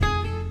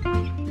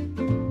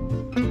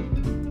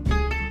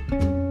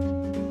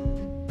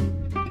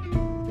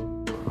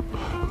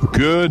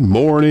Good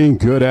morning,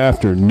 good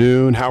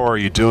afternoon. How are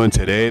you doing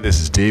today?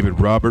 This is David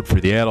Robert for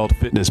the Adult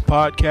Fitness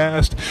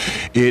Podcast.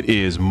 It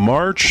is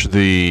March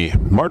the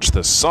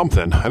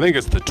something. I think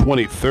it's the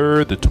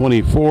 23rd, the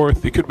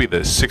 24th. It could be the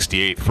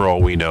 68th for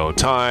all we know.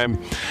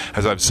 Time,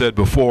 as I've said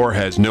before,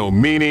 has no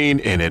meaning,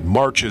 and it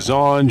marches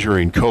on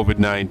during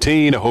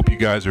COVID-19. I hope you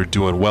guys are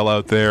doing well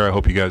out there. I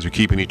hope you guys are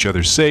keeping each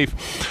other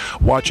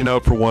safe, watching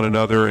out for one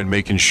another, and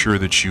making sure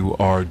that you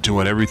are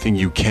doing everything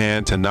you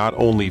can to not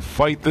only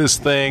fight this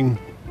thing,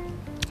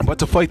 but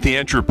to fight the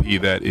entropy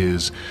that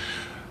is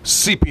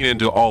seeping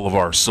into all of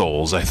our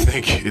souls. I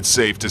think it's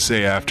safe to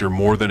say after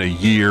more than a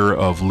year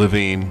of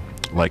living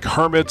like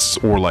hermits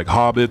or like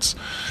hobbits,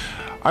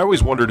 I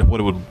always wondered what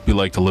it would be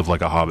like to live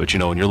like a hobbit,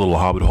 in your little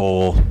hobbit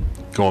hole,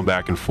 going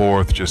back and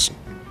forth, just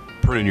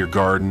pruning your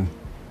garden,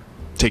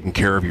 taking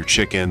care of your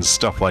chickens,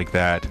 stuff like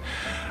that.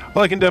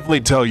 Well, I can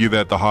definitely tell you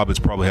that the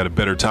hobbits probably had a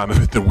better time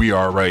of it than we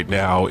are right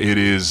now. It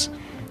has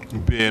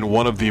been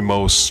one of the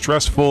most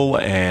stressful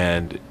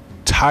and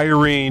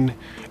tiring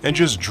and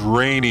just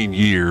draining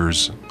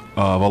years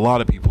of a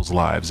lot of people's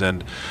lives.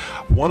 And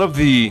one of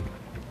the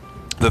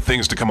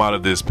things to come out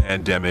of this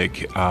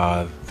pandemic,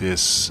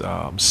 this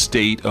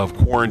state of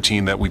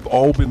quarantine that we've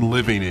all been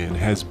living in,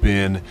 has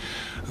been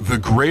the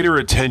greater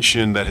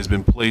attention that has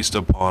been placed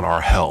upon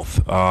our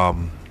health.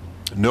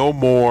 No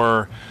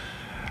more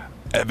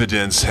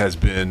evidence has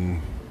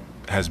been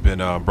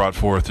brought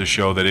forth to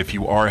show that if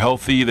you are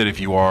healthy, that if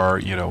you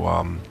are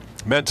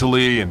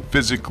mentally and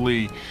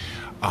physically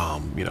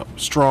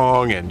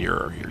strong, and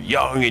you're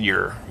young, and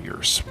you're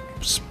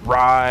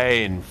spry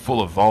and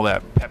full of all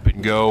that pep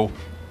and go,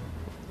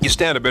 you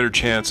stand a better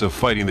chance of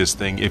fighting this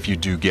thing if you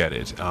do get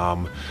it.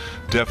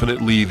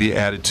 Definitely the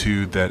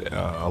attitude that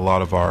a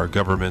lot of our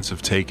governments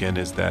have taken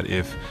is that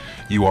if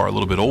you are a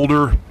little bit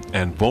older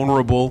and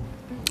vulnerable,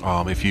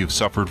 if you've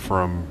suffered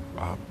from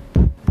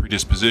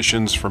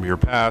predispositions from your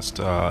past,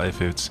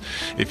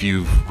 if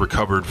you've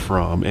recovered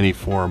from any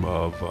form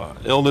of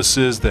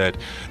illnesses, that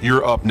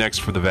you're up next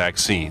for the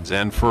vaccines.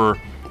 And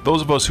for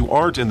those of us who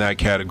aren't in that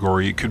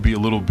category, it could be a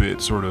little bit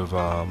sort of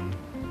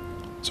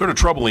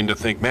troubling to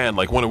think, man,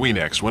 like, when are we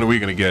next? When are we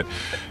going to get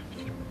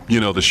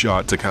the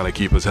shot to kind of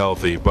keep us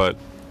healthy? But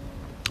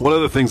one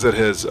of the things that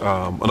has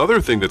another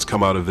thing that's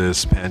come out of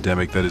this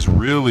pandemic that is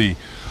really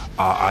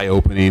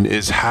eye-opening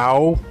is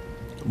how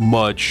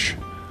much,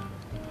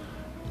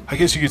 I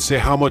guess you could say,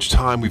 how much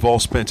time we've all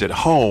spent at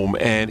home,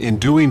 and in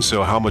doing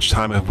so, how much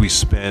time have we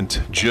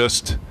spent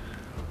just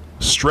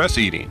stress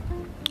eating,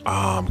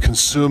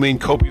 consuming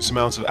copious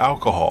amounts of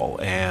alcohol,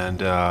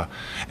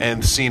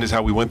 and seeing as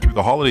how we went through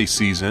the holiday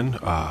season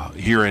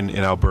here in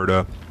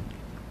Alberta.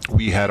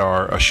 We had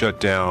our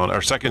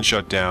second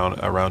shutdown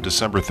around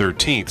December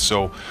 13th,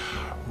 so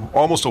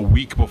almost a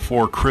week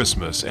before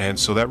Christmas, and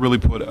so that really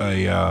put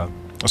a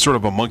sort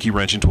of a monkey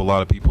wrench into a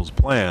lot of people's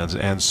plans.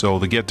 And so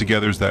the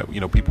get-togethers that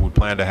people would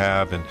plan to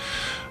have, and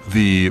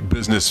the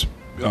business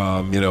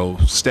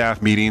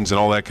staff meetings and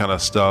all that kind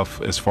of stuff,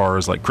 as far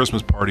as like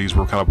Christmas parties,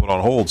 were kind of put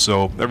on hold.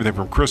 So everything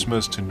from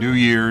Christmas to New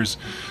Year's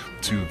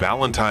to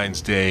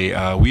Valentine's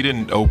Day, we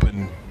didn't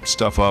open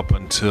stuff up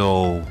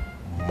until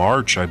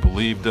March, I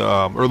believe,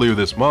 earlier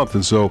this month.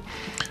 And so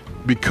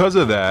because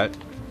of that,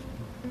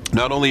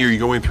 not only are you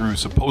going through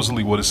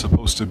supposedly what is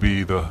supposed to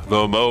be the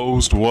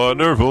most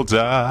wonderful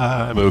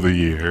time of the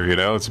year,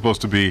 it's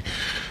supposed to be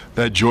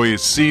that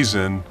joyous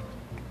season,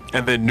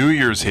 and then New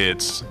Year's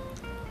hits.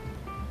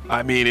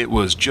 I mean, it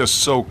was just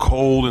so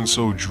cold and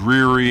so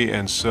dreary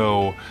and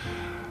so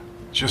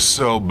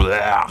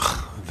blah,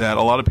 that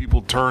a lot of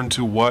people turn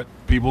to what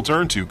people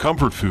turn to,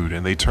 comfort food,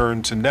 and they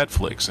turn to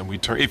Netflix, and we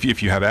turn,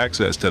 if you have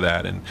access to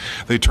that, and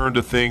they turn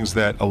to things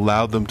that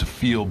allow them to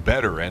feel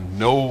better. And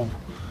no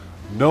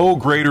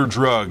greater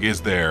drug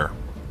is there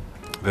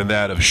than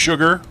that of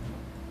sugar,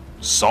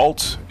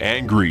 salt,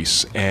 and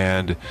grease.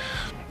 And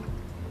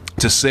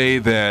to say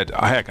that,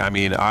 heck, I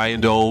mean, I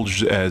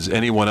indulge as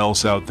anyone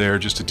else out there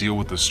just to deal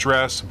with the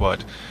stress.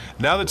 But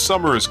now that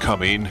summer is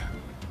coming,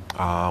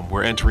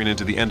 we're entering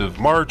into the end of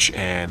March,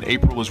 and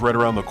April is right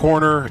around the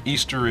corner.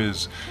 Easter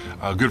is,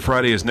 Good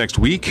Friday is next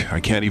week. I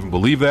can't even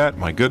believe that.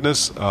 My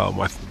goodness.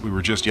 We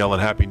were just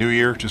yelling Happy New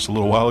Year just a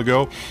little while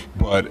ago,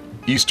 but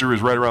Easter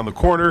is right around the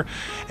corner,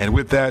 and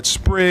with that,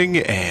 spring,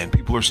 and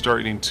people are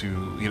starting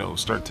to,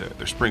 start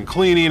their spring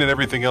cleaning and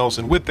everything else,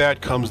 and with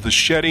that comes the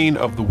shedding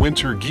of the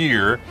winter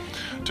gear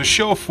to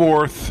show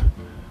forth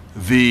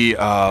the,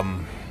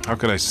 how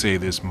could I say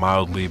this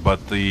mildly, but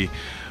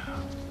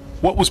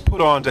what was put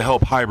on to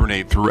help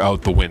hibernate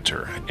throughout the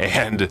winter.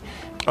 And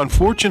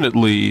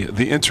unfortunately,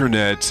 the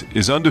internet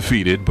is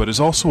undefeated, but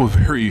is also a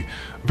very,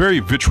 very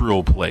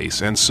vitriol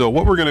place. And so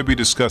what we're going to be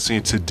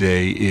discussing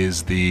today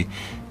is the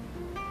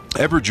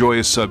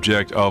ever-joyous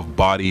subject of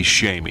body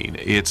shaming.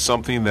 It's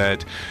something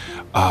that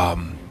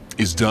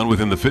is done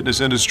within the fitness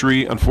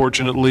industry,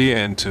 unfortunately,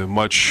 and to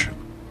much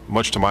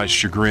to my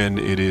chagrin,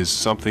 it is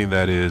something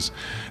that is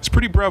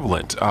pretty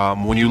prevalent.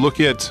 When you look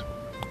at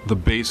the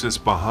basis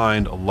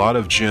behind a lot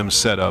of gym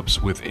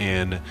setups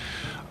within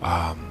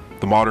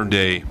the modern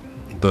day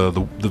the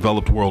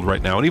developed world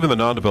right now, and even the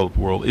non-developed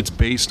world, it's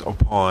based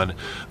upon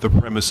the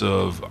premise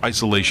of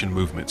isolation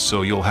movements.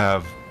 So you'll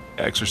have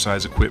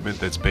exercise equipment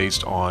that's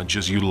based on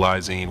just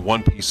utilizing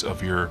one piece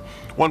of your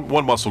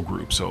one muscle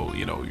group. So,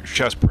 you know, your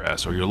chest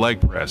press or your leg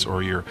press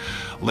or your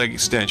leg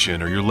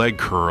extension or your leg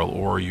curl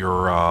or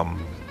your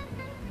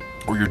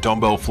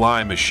dumbbell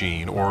fly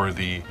machine or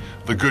the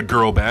good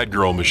girl bad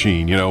girl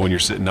machine, you know, when you're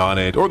sitting on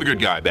it, or the good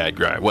guy bad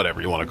guy,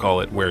 whatever you want to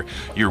call it, where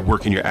you're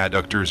working your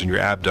adductors and your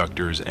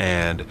abductors.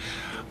 And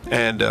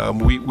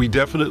we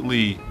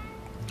definitely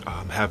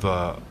have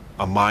a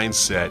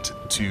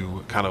mindset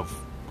to kind of,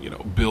 you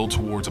know, build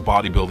towards a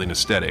bodybuilding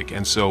aesthetic.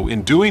 And so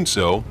in doing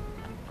so,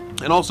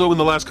 and also in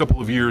the last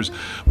couple of years,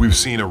 we've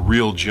seen a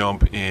real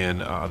jump in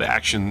the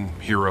action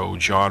hero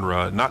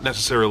genre, not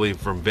necessarily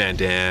from Van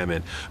Damme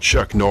and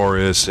Chuck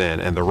Norris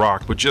and The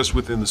Rock, but just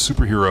within the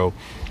superhero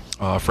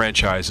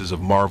franchises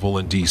of Marvel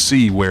and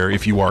DC, where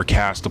if you are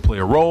cast to play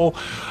a role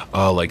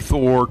like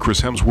Thor,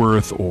 Chris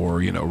Hemsworth,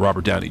 or, you know,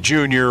 Robert Downey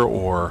Jr.,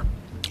 or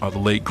the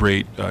late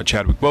great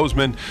Chadwick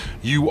Boseman,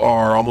 you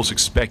are almost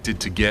expected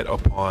to get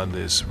upon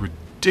this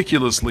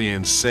ridiculously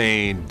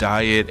insane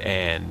diet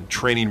and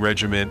training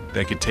regimen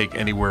that could take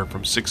anywhere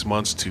from 6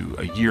 months to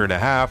a year and a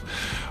half,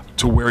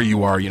 to where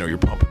you are, you know, you're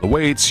pumping the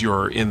weights,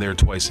 you're in there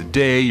twice a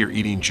day, you're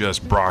eating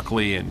just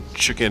broccoli and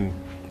chicken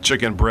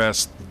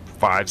breast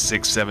 5,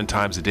 6, 7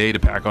 times a day to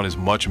pack on as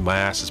much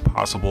mass as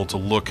possible to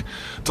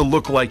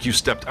look like you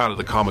stepped out of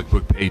the comic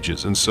book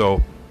pages. And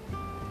so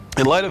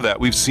in light of that,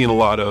 we've seen a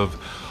lot of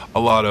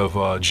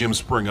gyms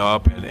spring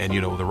up, and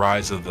you know, the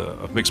rise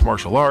of mixed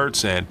martial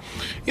arts, and,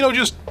 you know,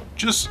 just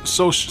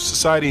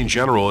society in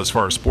general as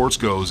far as sports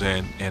goes,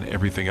 and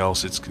everything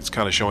else. It's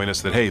kind of showing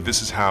us that, hey,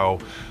 this is how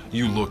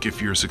you look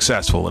if you're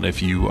successful and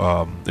if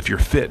you're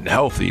fit and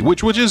healthy,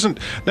 which isn't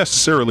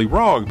necessarily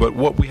wrong. But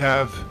what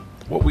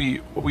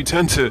we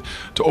tend to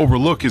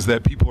overlook is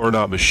that people are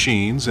not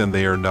machines, and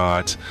they're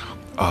not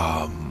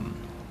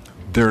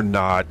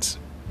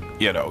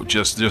you know,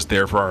 just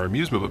there for our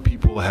amusement. But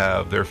people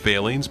have their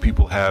failings,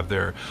 people have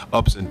their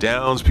ups and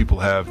downs, people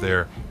have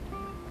their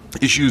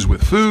issues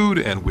with food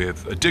and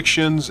with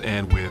addictions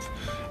and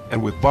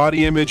with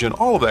body image and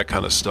all of that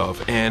kind of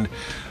stuff. And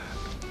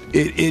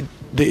the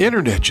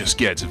internet just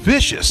gets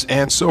vicious.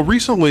 And so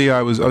recently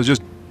I was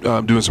just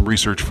doing some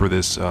research for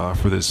this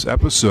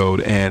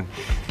episode, and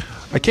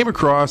I came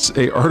across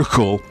an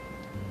article.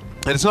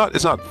 And it's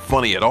not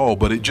funny at all,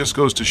 but it just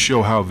goes to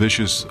show how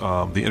vicious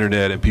the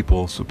internet and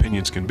people's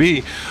opinions can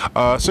be.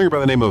 A singer by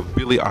the name of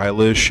Billie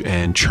Eilish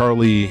and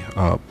Charlie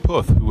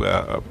Puth, who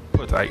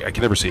I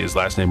can never say his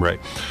last name right,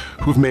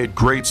 who've made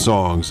great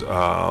songs.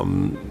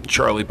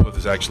 Charlie Puth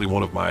is actually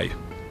one of my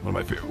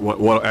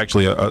favorite,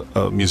 actually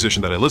a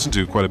musician that I listen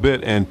to quite a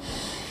bit, and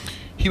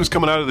he was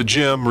coming out of the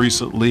gym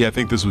recently. I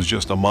think this was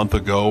just a month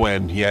ago,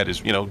 and he had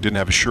his, didn't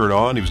have a shirt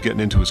on. He was getting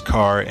into his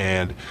car,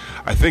 and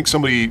I think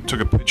somebody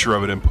took a picture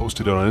of it and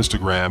posted it on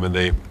Instagram, and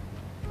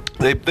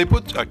they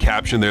put a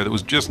caption there that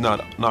was just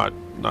not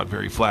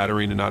very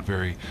flattering and not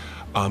very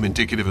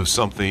indicative of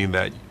something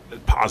that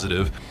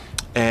positive.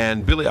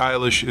 And Billie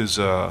Eilish is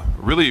a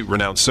really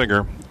renowned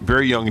singer,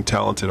 very young and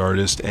talented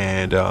artist,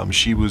 and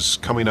she was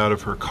coming out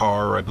of her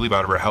car, I believe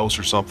out of her house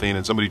or something,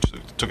 and somebody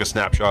took a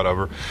snapshot of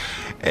her,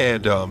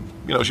 and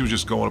she was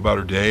just going about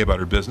her day, about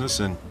her business,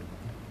 and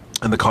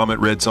the comment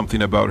read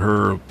something about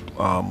her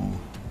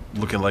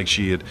looking like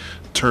she had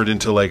turned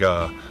into like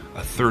a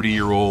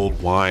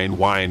 30-year-old wine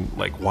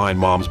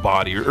mom's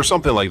body or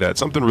something like that,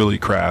 something really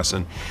crass.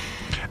 And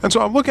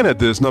so I'm looking at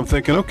this and I'm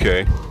thinking,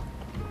 okay,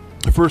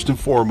 first and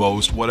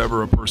foremost,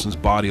 whatever a person's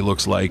body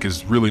looks like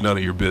is really none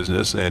of your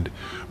business, and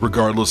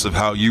regardless of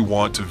how you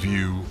want to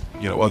view,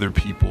 other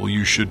people,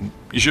 you shouldn't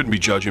be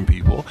judging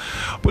people.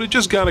 But it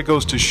just kind of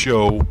goes to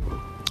show,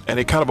 and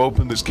it kind of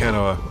opened this can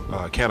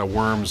of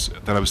worms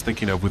that I was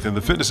thinking of within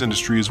the fitness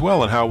industry as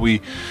well, and how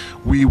we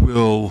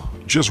will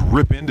just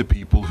rip into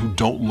people who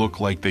don't look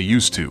like they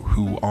used to,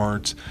 who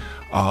aren't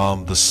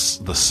the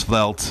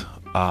svelte,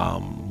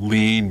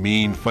 lean,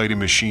 mean fighting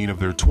machine of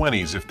their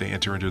 20s if they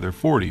enter into their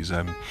 40s.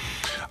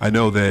 I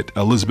know that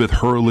Elizabeth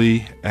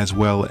Hurley, as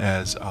well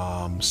as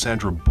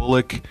Sandra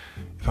Bullock,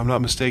 if I'm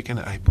not mistaken,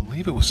 I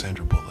believe it was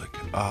Sandra Bullock,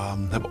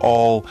 have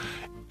all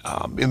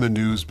in the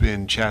news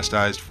been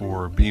chastised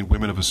for being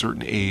women of a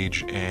certain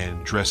age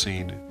and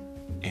dressing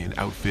in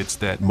outfits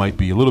that might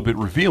be a little bit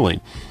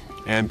revealing.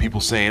 And people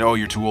saying, oh,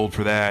 you're too old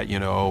for that, you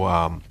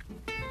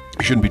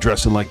shouldn't be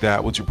dressing like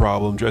that. What's your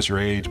problem? Dress your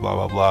age, blah,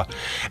 blah, blah.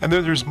 And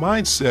then there's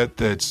mindset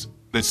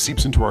that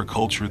seeps into our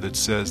culture that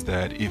says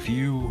that if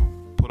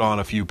you put on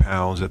a few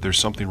pounds, that there's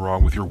something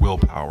wrong with your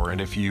willpower.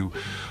 And if you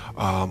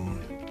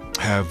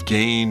have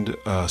gained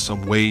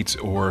some weight,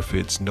 or if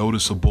it's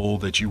noticeable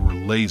that you were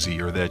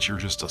lazy, or that you're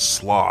just a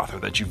sloth, or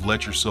that you've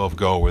let yourself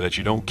go, or that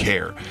you don't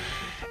care.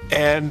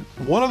 And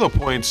one of the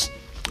points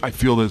I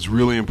feel that's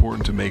really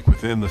important to make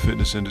within the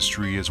fitness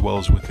industry, as well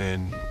as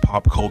within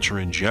pop culture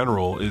in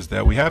general, is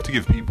that we have to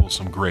give people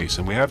some grace,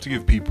 and we have to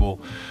give people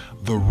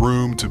the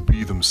room to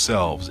be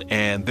themselves,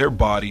 and their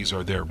bodies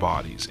are their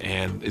bodies,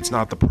 and it's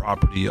not the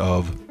property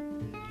of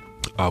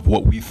of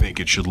what we think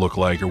it should look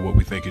like or what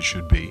we think it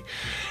should be.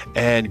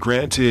 And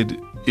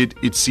granted,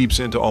 it seeps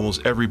into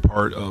almost every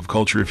part of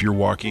culture. If you're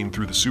walking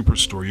through the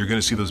superstore, you're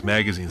going to see those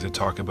magazines that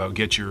talk about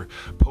get your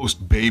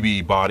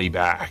post-baby body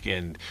back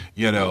and,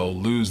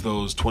 lose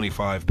those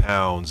 25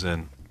 pounds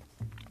and,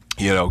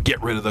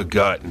 get rid of the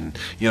gut and,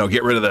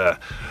 get rid of the,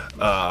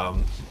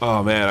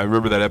 oh man, I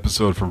remember that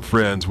episode from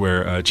Friends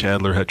where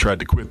Chandler had tried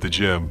to quit the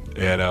gym,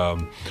 and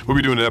we'll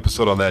be doing an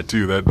episode on that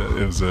too.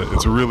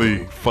 It's a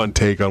really fun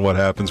take on what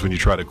happens when you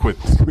try to quit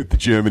the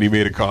gym. And he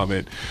made a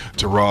comment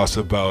to Ross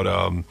about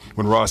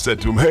when Ross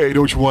said to him, "Hey,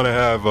 don't you want to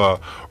have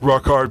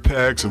rock hard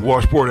pecs and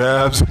washboard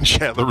abs?" And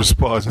Chandler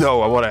responds,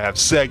 "No, I want to have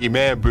saggy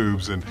man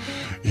boobs and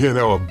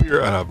a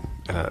beer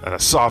and a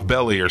soft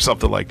belly," or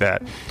something like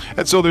that.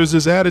 And so there's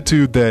this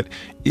attitude that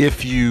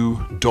if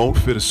you don't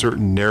fit a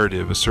certain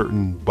narrative, a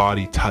certain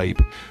body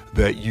type,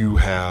 that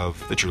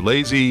you're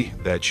lazy,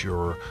 that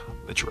you're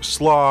a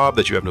slob,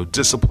 that you have no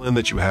discipline,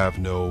 that you have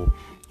no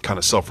kind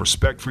of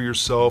self-respect for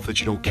yourself, that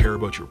you don't care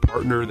about your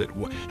partner, that,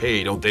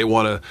 hey, don't they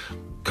want to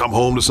come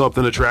home to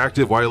something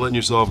attractive? Why are you letting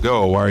yourself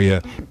go? Why are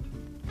you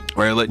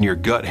letting your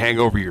gut hang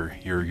over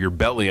your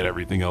belly and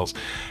everything else?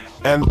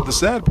 And the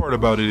sad part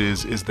about it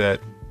is that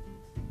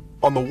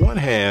on the one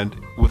hand,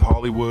 with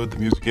Hollywood, the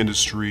music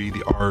industry,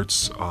 the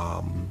arts,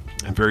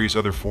 and various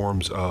other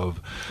forms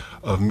of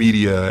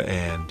media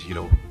and,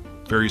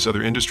 various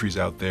other industries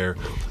out there,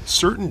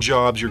 certain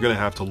jobs you're going to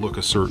have to look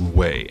a certain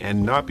way.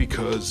 And not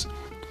because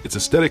it's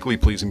aesthetically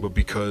pleasing, but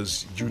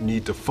because you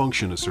need to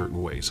function a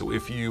certain way. So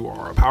if you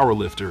are a power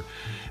lifter,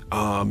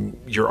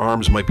 your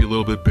arms might be a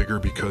little bit bigger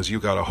because you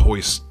got to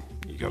hoist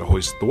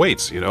the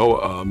weights,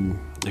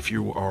 If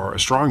you are a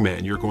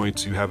strongman, you're going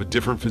to have a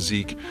different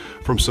physique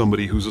from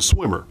somebody who's a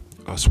swimmer.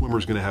 A swimmer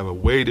is going to have a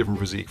way different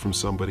physique from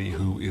somebody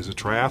who is a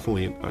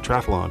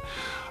triathlon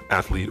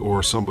athlete,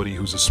 or somebody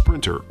who's a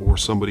sprinter, or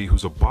somebody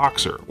who's a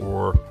boxer,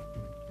 or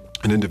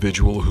an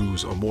individual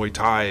who's a Muay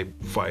Thai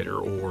fighter,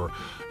 or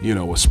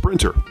a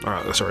sprinter.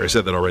 Sorry, I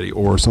said that already.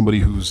 Or somebody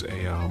who's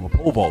a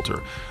pole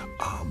vaulter.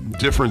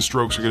 Different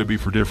strokes are going to be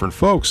for different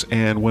folks.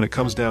 And when it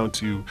comes down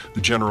to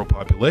the general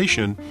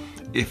population,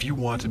 if you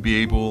want to be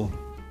able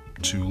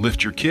to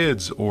lift your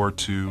kids, or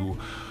to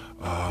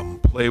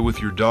play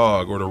with your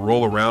dog, or to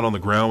roll around on the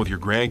ground with your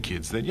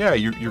grandkids, then yeah,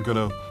 you're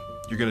gonna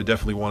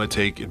definitely want to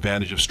take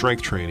advantage of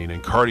strength training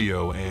and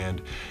cardio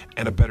and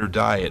a better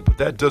diet. But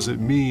that doesn't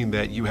mean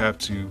that you have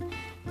to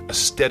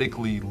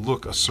aesthetically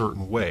look a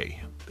certain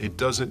way. It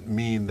doesn't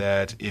mean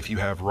that if you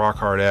have rock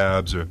hard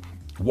abs or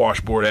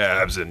washboard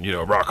abs and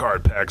rock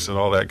hard pecs and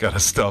all that kind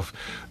of stuff,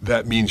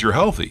 that means you're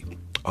healthy.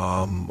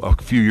 A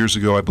few years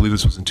ago, I believe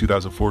this was in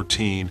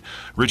 2014,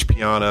 Rich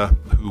Piana,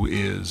 who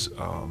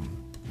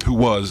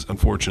was,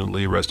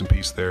 unfortunately, rest in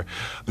peace there,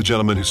 the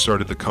gentleman who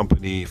started the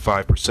company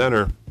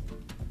 5%er,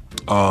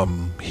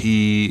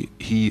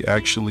 he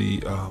actually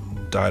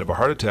died of a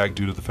heart attack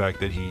due to the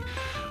fact that he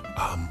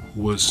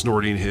was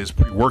snorting his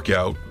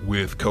pre-workout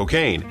with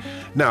cocaine.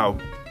 Now,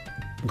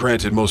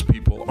 granted, most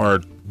people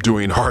aren't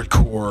doing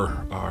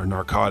hardcore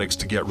narcotics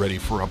to get ready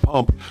for a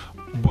pump,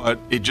 but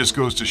it just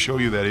goes to show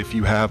you that if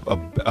you have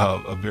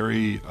a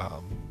very,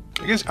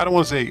 I guess I don't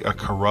want to say a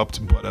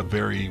corrupt, but a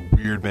very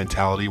weird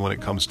mentality when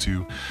it comes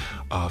to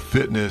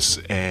fitness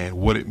and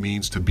what it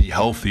means to be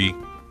healthy,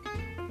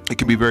 it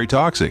can be very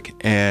toxic.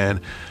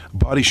 And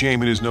body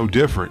shaming is no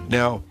different.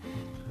 Now,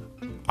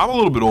 I'm a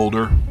little bit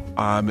older.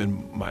 I'm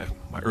in my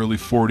early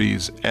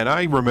 40s, and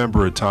I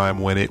remember a time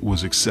when it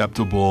was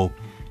acceptable.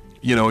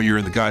 You're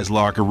in the guys'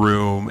 locker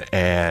room,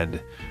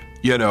 and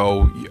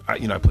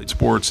I played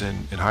sports in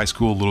high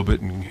school, a little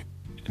bit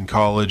in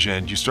college,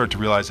 and you start to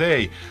realize,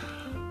 hey,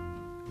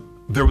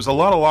 there was a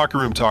lot of locker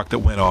room talk that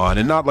went on,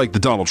 and not like the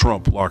Donald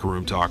Trump locker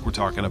room talk. We're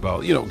talking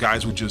about,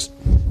 guys would just,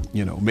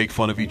 make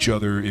fun of each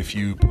other if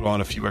you put on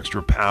a few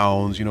extra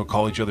pounds,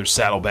 call each other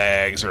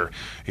saddlebags or,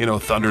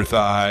 thunder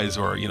thighs,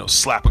 or,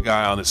 slap a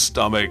guy on his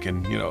stomach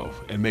and,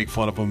 and make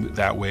fun of him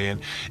that way. And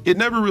it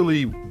never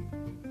really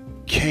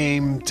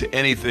came to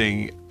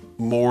anything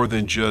more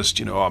than just,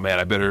 oh man,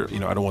 I better,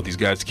 I don't want these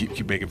guys to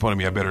keep making fun of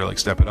me. I better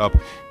step it up.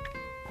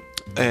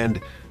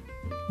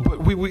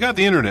 But we got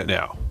the internet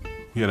now,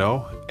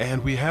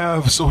 and we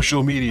have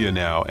social media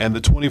now, and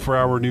the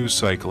 24-hour news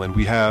cycle, and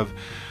we have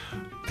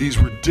these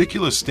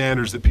ridiculous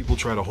standards that people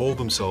try to hold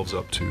themselves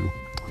up to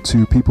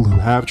people who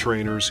have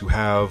trainers, who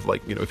have,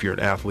 if you're an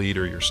athlete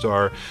or you're a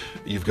star,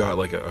 you've got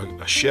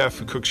a chef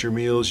who cooks your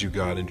meals, you've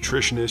got a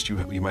nutritionist,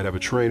 you might have a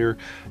trainer,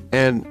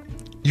 and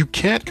you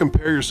can't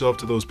compare yourself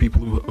to those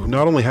people who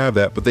not only have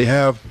that, but they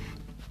have.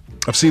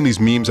 I've seen these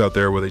memes out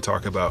there where they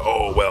talk about,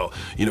 oh, well,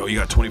 you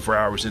got 24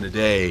 hours in a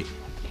day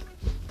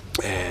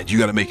and you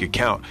got to make it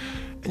count.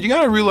 And you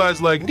got to realize,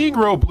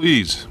 Negro,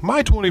 please,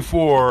 my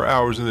 24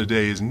 hours in a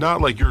day is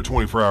not like your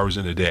 24 hours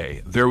in a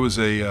day. There was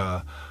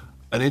an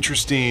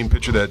interesting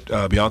picture that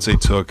Beyonce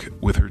took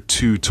with her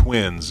two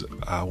twins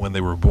when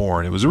they were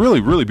born. It was a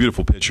really, really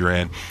beautiful picture,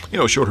 and,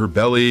 showed her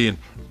belly,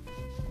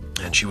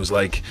 and she was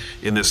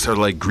in this sort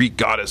of Greek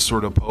goddess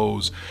sort of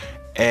pose.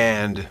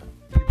 And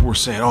people were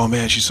saying, oh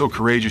man, she's so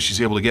courageous, she's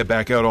able to get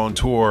back out on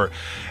tour,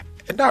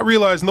 and not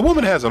realizing the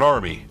woman has an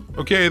army.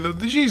 Okay,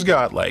 she's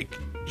got like,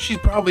 she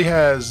probably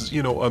has,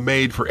 you know, a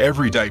maid for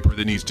every diaper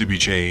that needs to be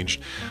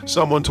changed,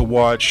 someone to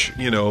watch,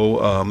 you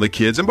know, the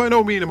kids. And by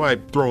no means am I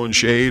throwing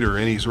shade or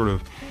any sort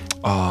of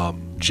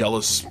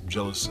jealous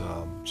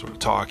sort of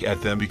talk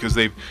at them, because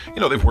they've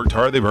worked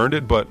hard, they've earned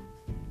it. But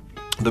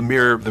the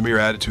mere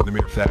attitude, the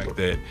mere fact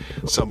that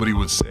somebody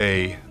would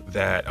say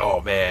that,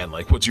 oh man,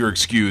 like, what's your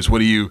excuse? What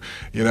do you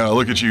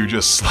look at you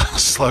just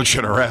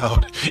slouching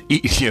around,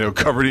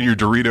 covered in your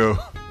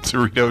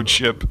Dorito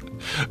chip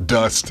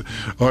dust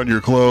on your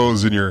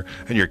clothes and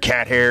your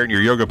cat hair and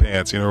your yoga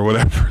pants, or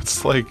whatever.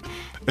 It's like,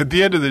 at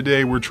the end of the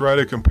day, we're trying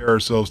to compare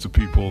ourselves to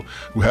people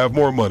who have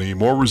more money,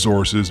 more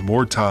resources,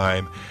 more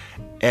time,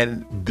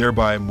 and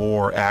thereby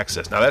more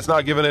access. Now, that's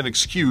not giving an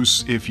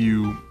excuse. If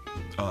you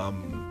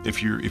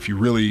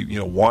really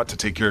want to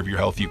take care of your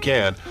health, you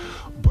can.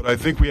 But I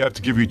think we have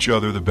to give each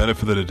other the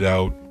benefit of the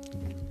doubt,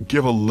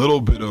 give a little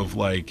bit of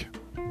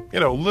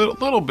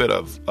little bit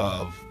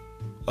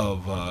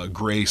of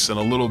grace and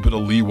a little bit of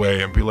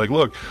leeway, and be like,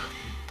 look,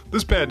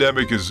 this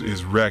pandemic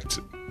is wrecked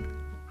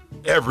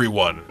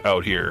everyone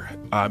out here.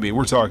 I mean,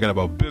 we're talking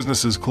about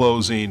businesses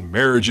closing,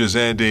 marriages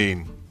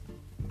ending,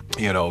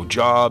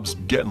 jobs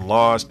getting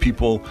lost,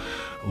 people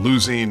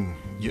losing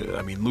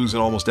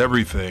almost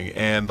everything.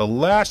 And the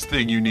last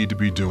thing you need to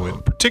be doing,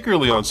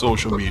 particularly on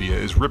social media,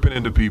 is ripping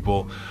into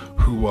people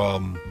who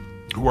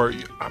are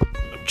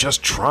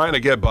just trying to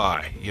get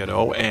by,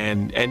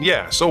 and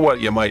yeah, so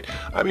what? You might,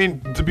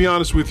 to be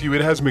honest with you,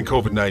 it hasn't been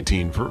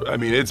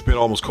COVID-19 it's been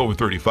almost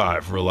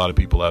COVID-35 for a lot of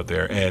people out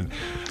there. And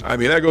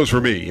that goes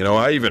for me.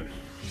 I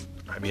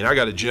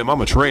got a gym,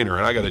 I'm a trainer,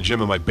 and I got a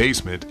gym in my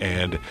basement,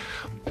 and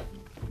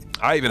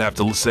I even have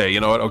to say,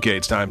 okay,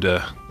 it's time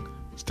to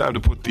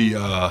put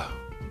the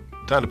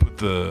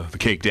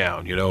cake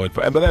down,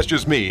 but that's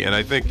just me. And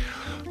I think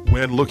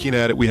when looking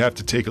at it, we have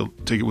to take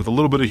it with a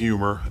little bit of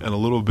humor and a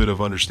little bit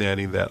of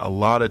understanding that a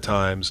lot of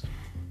times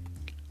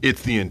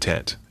it's the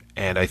intent.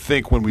 And I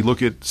think when we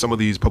look at some of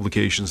these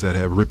publications that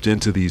have ripped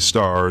into these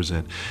stars,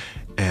 and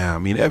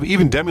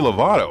even Demi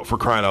Lovato, for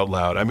crying out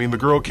loud. The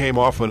girl came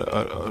off an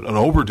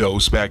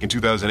overdose back in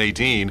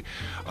 2018,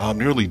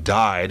 nearly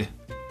died.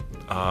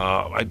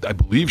 I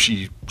believe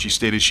she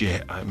stated she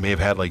may have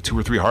had like 2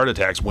 or 3 heart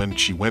attacks when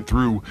she went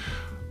through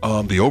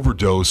the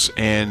overdose,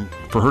 and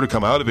for her to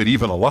come out of it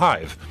even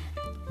alive,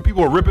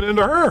 people are ripping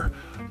into her,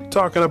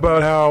 talking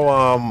about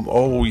how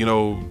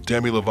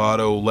Demi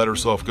Lovato let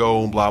herself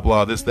go, and blah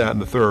blah, this, that,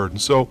 and the third.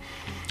 And so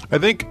I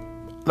think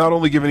not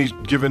only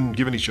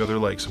giving each other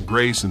like some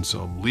grace and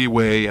some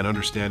leeway and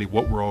understanding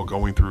what we're all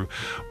going through,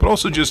 but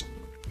also just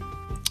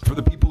for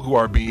the people who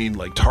are being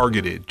like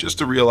targeted, just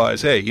to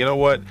realize, hey, you know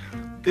what?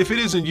 If it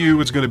isn't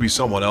you, it's going to be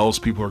someone else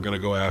people are going to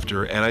go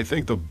after. And I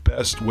think the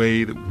best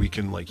way that we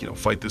can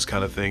fight this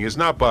kind of thing is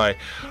not by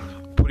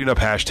putting up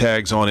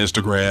hashtags on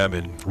Instagram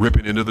and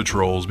ripping into the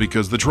trolls,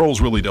 because the trolls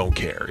really don't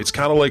care. It's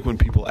kind of like when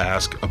people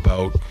ask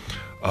about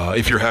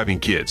if you're having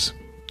kids.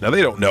 Now,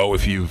 they don't know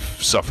if you've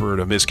suffered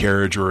a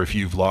miscarriage, or if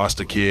you've lost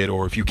a kid,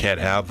 or if you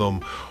can't have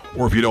them,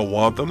 or if you don't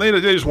want them. They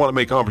just want to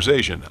make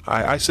conversation.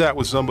 I sat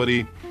with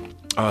somebody's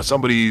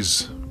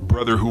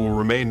brother, who will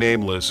remain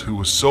nameless, who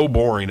was so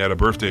boring at a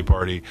birthday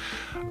party.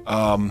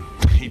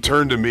 He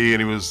turned to me,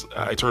 and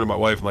I turned to my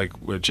wife, like,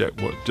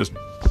 just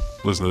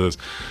listen to this.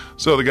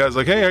 So the guy's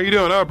like, hey, how you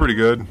doing? Oh, pretty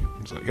good.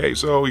 He's like, hey,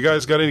 so you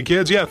guys got any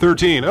kids? Yeah,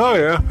 13. Oh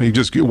yeah. He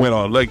just went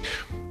on. Like,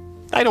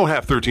 I don't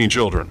have 13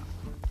 children,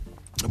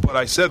 but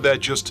I said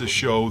that just to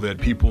show that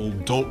people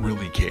don't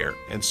really care.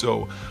 And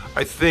so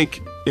I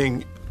think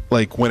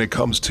when it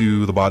comes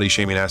to the body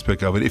shaming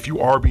aspect of it, if you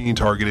are being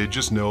targeted,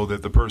 just know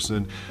that the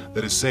person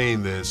that is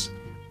saying this,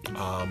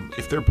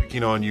 if they're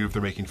picking on you, if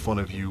they're making fun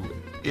of you,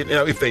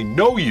 if they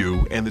know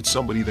you and it's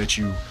somebody that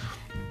you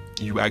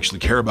actually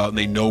care about and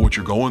they know what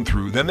you're going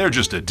through, then they're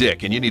just a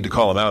dick and you need to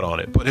call them out on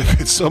it. But if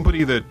it's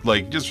somebody that,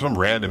 like, just some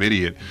random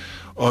idiot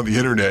on the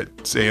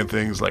internet saying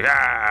things like,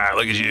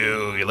 look at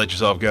you let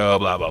yourself go,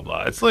 blah blah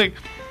blah, it's like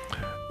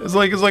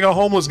a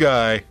homeless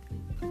guy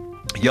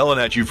yelling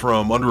at you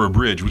from under a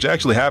bridge, which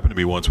actually happened to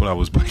me once when I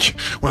was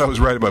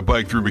riding my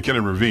bike through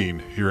McKinnon Ravine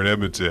here in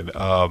Edmonton.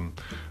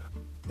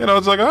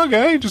 It's like,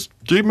 okay, just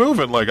keep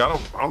moving. Like, I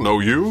don't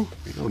know you.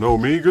 You don't know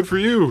me. Good for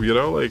you.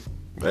 Like,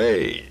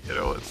 hey,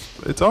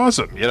 it's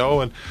awesome.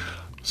 And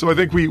so I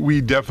think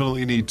we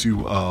definitely need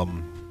to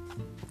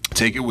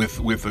take it with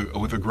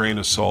a grain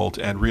of salt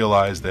and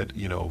realize that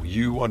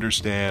you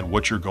understand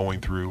what you're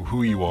going through,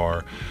 who you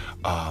are.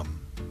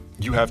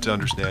 You have to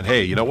understand,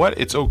 hey, you know what?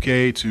 It's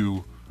okay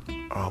to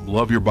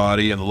love your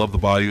body and love the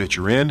body that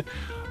you're in.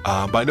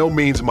 By no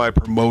means am I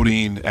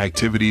promoting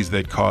activities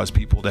that cause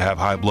people to have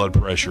high blood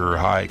pressure,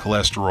 high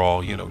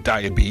cholesterol,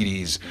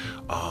 diabetes,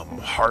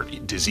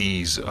 heart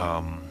disease,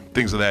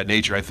 things of that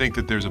nature. I think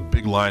that there's a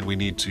big line we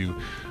need to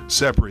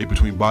separate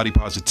between body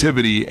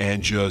positivity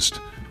and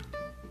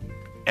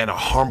a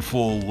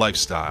harmful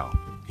lifestyle.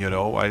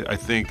 I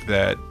think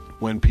that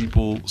when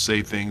people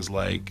say things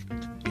like,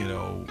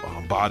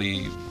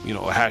 body,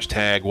 a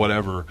hashtag,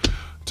 whatever,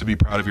 to be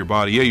proud of your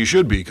body. Yeah, you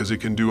should be, because it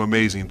can do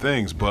amazing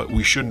things, but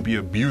we shouldn't be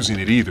abusing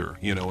it either,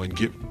 and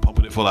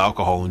pumping it full of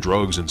alcohol and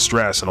drugs and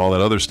stress and all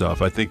that other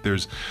stuff. I think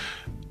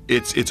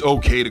it's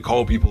okay to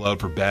call people out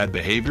for bad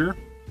behavior,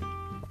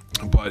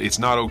 but it's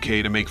not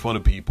okay to make fun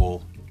of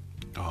people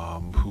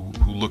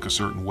who look a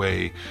certain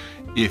way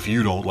if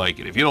you don't like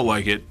it. If you don't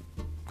like it,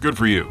 good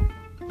for you,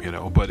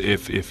 But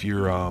if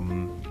you're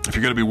going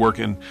to be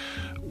working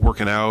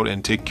out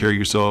and taking care of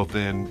yourself,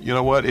 then you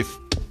know what? If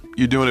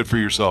you're doing it for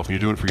yourself and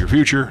you're doing it for your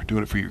future,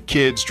 doing it for your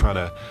kids, trying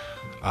to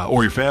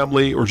or your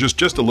family, or just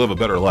to live a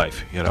better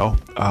life,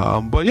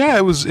 But yeah,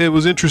 it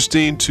was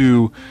interesting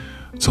to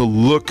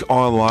look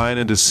online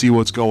and to see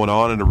what's going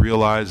on and to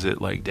realize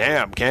that, like,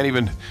 damn,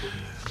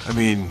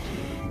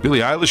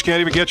 Billie Eilish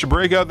can't even catch a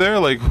break out there.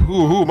 Like,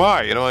 who am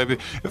I?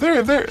 If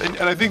they're,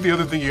 and I think the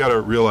other thing you got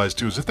to realize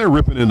too is if they're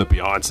ripping into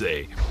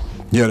Beyonce,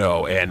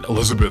 and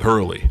Elizabeth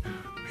Hurley,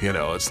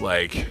 it's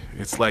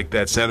like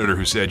that senator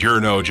who said,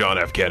 "You're no John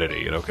F.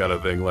 Kennedy," kind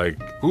of thing.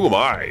 Like, who am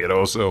I?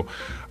 So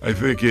I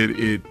think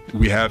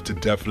we have to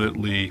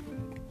definitely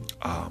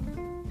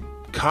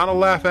kind of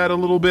laugh at it a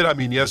little bit.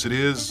 Yes, it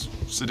is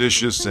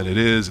seditious, and it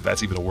is, if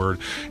that's even a word,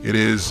 it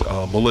is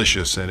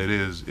malicious, and it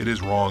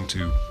is wrong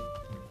to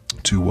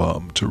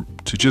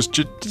just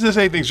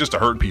say things just to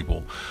hurt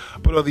people.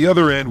 But on the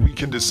other end, we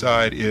can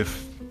decide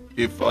if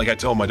like I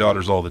tell my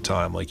daughters all the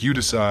time, like, you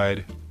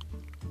decide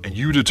and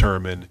you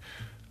determine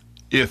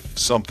if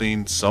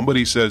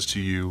somebody says to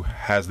you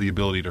has the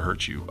ability to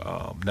hurt you.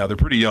 Now they're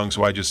pretty young,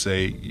 so I just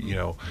say,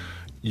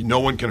 no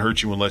one can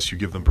hurt you unless you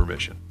give them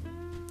permission,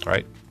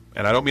 right?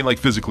 And I don't mean like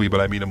physically,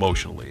 but I mean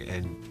emotionally,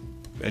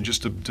 and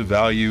just to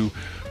value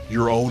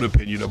your own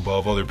opinion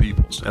above other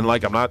people's. And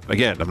like, I'm not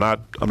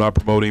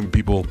promoting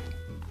people,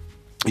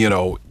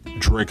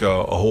 drink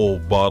a whole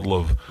bottle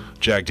of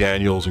Jack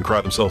Daniels and cry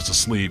themselves to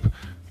sleep,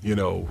 in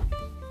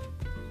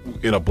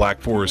a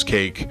Black Forest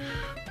cake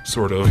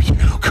sort of,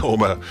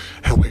 coma,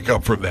 and wake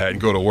up from that and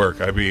go to work.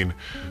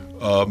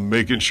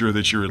 Making sure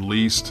that you're at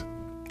least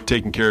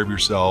taking care of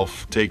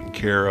yourself, taking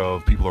care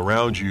of people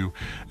around you,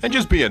 and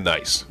just being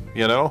nice,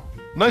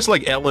 nice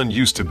like Ellen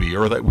used to be,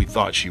 or that we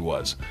thought she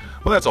was.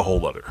 Well, that's a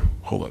whole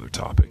other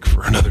topic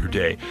for another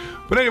day.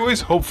 But anyways,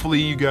 hopefully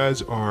you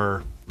guys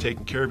are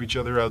taking care of each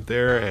other out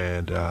there,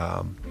 and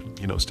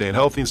staying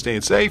healthy and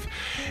staying safe.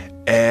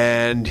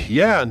 And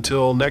yeah,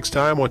 until next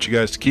time, I want you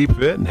guys to keep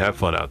fit and have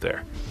fun out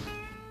there.